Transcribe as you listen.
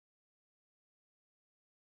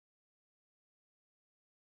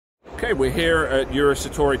Okay, we're here at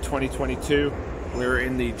Eurosatory 2022. We're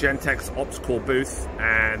in the Gentex Ops Core booth,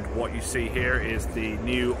 and what you see here is the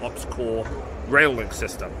new Ops Core Railink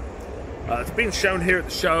system. It's been shown here at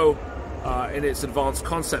the show in its advanced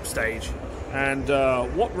concept stage, and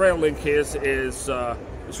what Railink is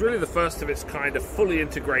it's really the first of its kind of fully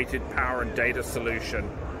integrated power and data solution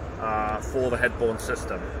for the Headborne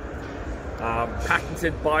system.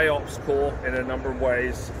 Patented by Ops Core in a number of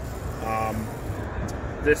ways.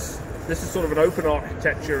 This is sort of an open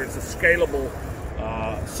architecture. It's a scalable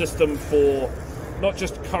system for not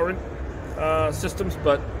just current systems,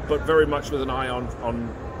 but very much with an eye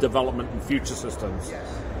on development and future systems.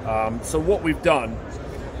 So what we've done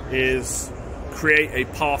is create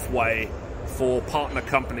a pathway for partner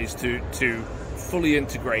companies to fully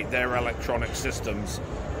integrate their electronic systems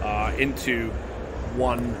into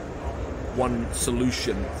one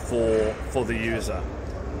solution for the user.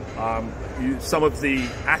 Some of the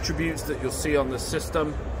attributes that you'll see on the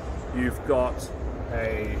system: you've got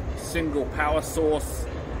a single power source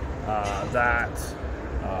that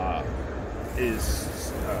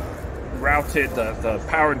is routed. The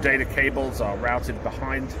power and data cables are routed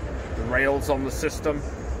behind the rails on the system,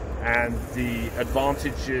 and the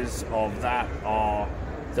advantages of that are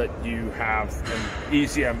that you have an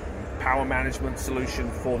easier power management solution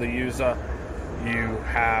for the user. You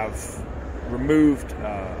have removed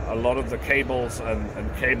a lot of the cables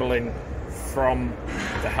and cabling from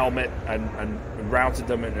the helmet and routed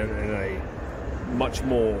them in a much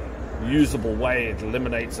more usable way. It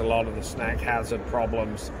eliminates a lot of the snag hazard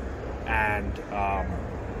problems, and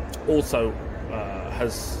also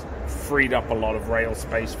has freed up a lot of rail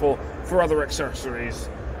space for other accessories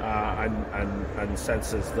and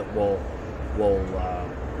sensors that will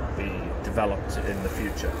be developed in the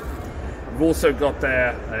future. We've also got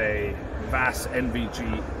there a VAS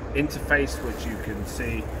NVG interface, which you can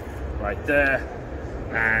see right there,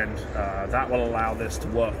 and that will allow this to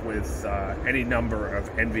work with any number of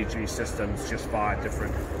NVG systems just via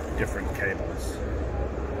different cables.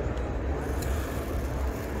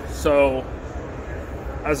 So,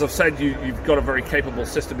 as I've said, you've got a very capable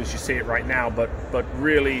system as you see it right now, but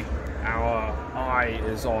really our eye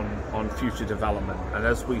is on future development, and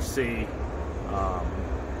as we see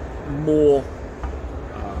more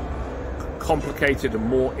complicated and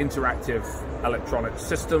more interactive electronic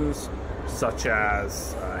systems, such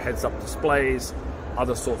as heads-up displays,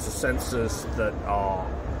 other sorts of sensors that are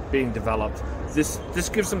being developed, this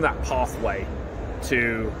gives them that pathway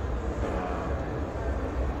to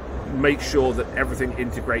make sure that everything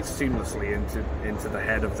integrates seamlessly into the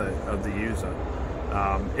head of the user.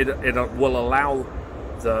 It will allow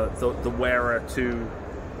the wearer to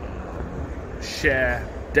share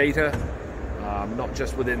data, not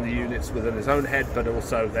just within the units within his own head, but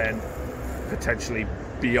also then potentially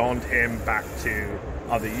beyond him back to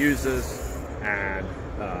other users, and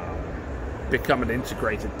become an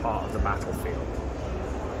integrated part of the battlefield.